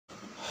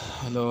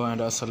Hello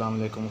and assalamu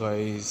alaikum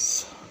guys.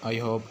 I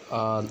hope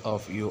all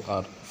of you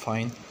are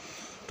fine.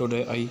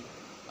 Today I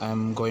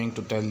am going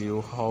to tell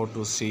you how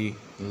to see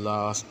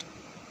last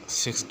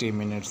 60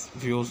 minutes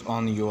views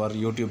on your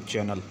YouTube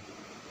channel.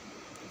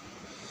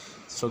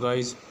 So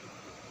guys,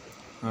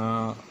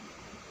 uh,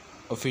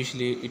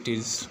 officially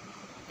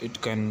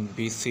it can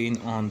be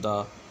seen on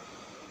the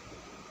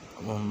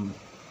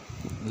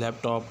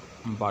laptop,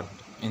 but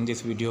in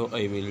this video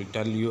I will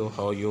tell you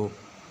how you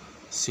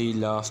see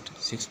last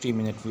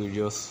 60-minute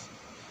videos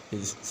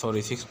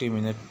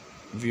 60-minute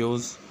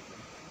views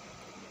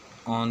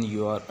on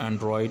your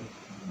Android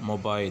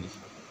mobile.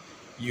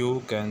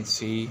 You can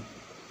see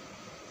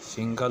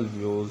single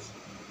views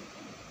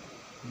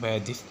by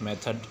this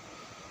method.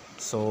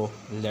 So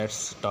let's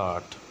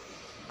start.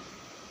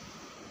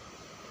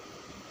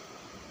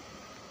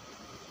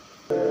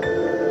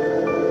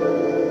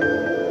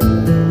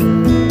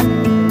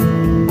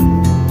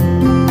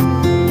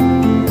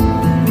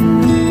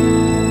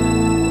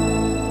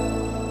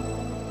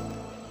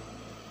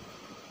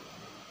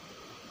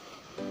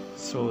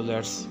 So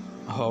let's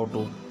how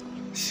to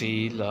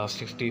see last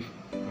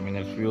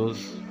 60-minute views.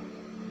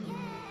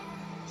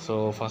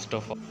 So first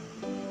of all,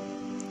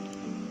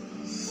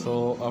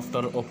 after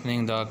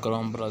opening the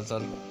Chrome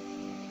browser,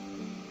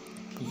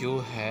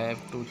 you have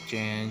to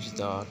change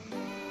the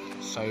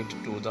site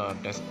to the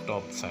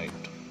desktop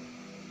site.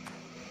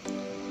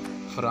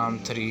 From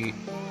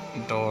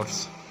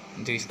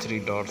these three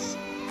dots,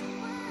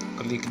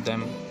 click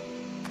them.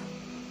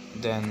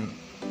 Then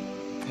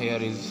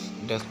here is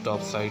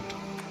desktop site.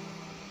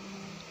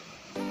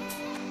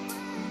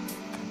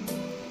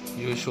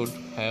 You should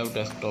have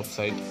desktop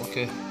site,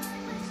 okay?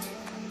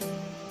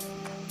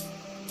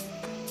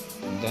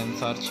 Then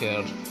search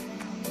here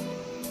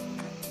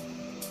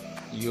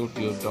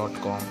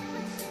youtube.com.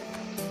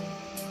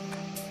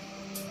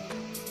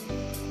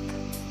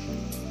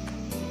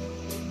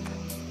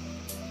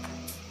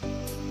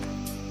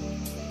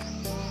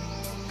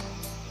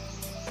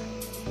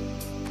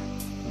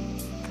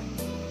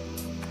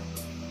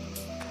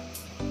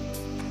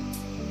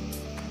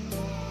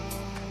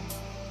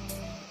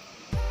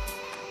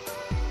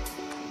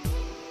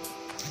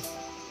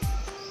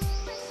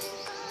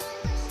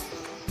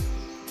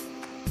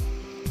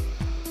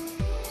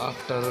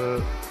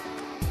 After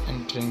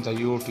entering the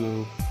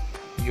YouTube,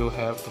 you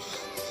have to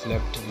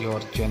select your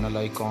channel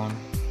icon,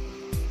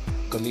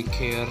 click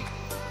here,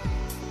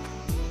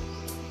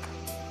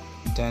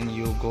 then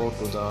you go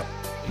to the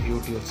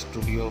YouTube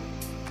studio.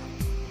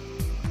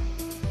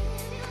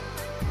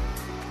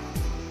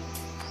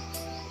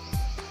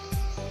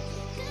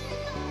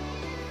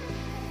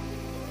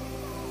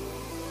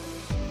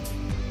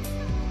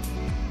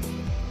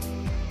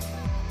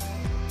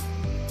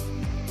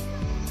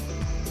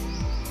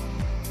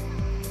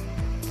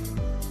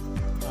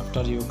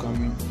 After you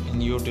come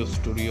in YouTube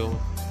studio,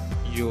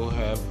 you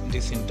have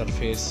this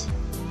interface.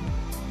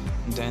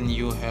 Then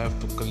you have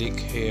to click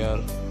here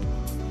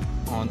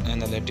on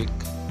analytic,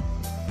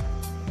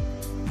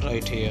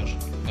 right here,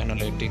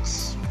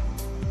 analytics.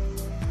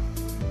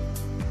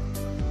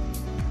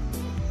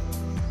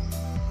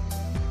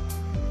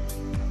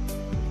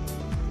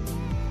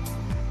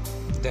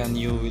 Then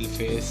you will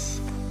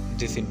face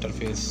this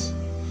interface.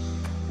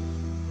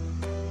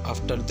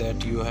 After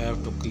that you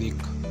have to click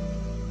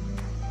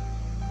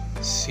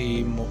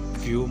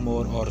view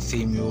more or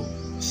see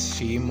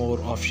more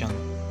option.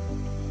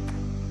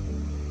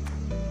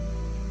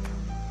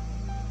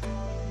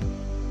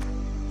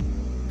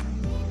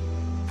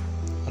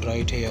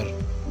 Right here,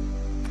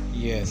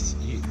 yes,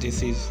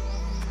 this is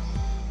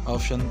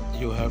option,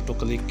 you have to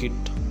click it.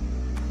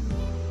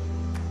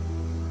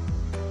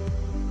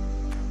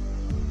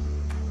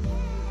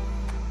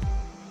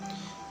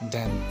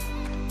 Then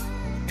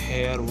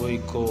here we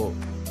go.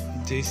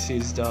 This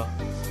is the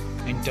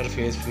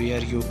interface where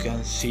you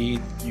can see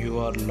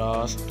your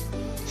last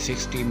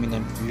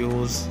 60-minute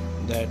views,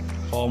 that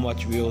how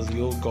much views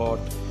you got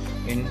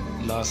in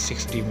last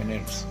 60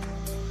 minutes.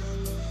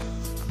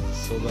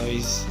 So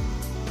guys,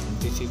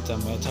 this is the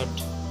method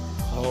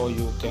how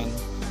you can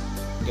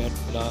get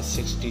last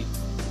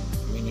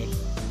 60-minute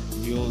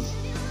views,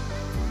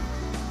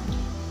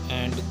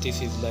 and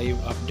this is live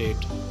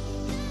update.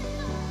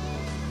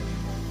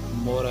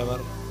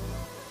 Moreover,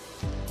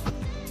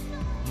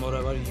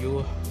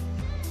 you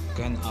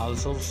can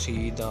also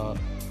see the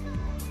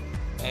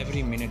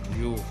every minute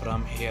view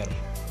from here,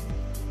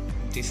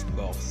 this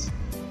box.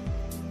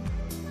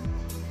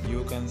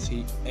 You can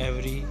see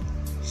every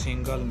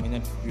single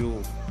minute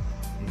view,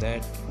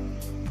 that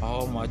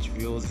how much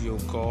views you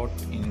got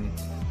in,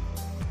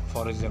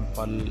 for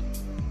example,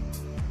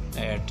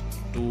 at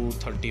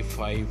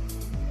 2:35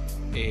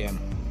 am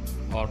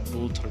or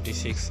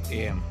 2:36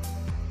 am.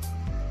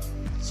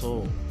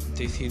 So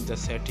this is the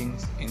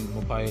settings in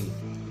mobile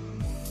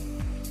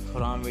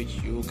from which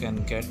you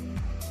can get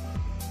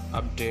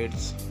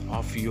updates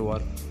of your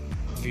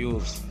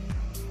views.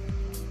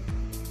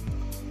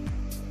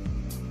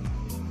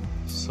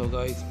 So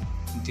guys,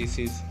 this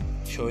is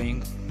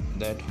showing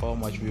that how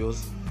much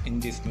views in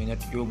this minute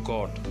you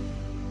got.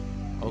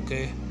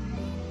 Okay,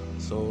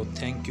 so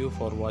thank you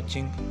for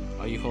watching.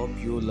 I hope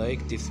you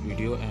like this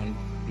video, and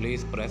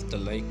please press the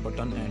like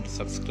button and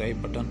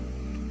subscribe button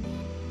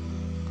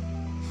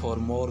for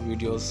more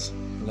videos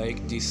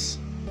like this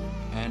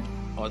and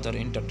other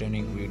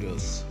entertaining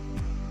videos.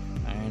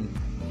 And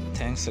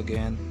thanks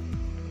again.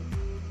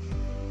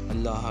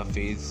 Allah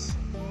Hafiz.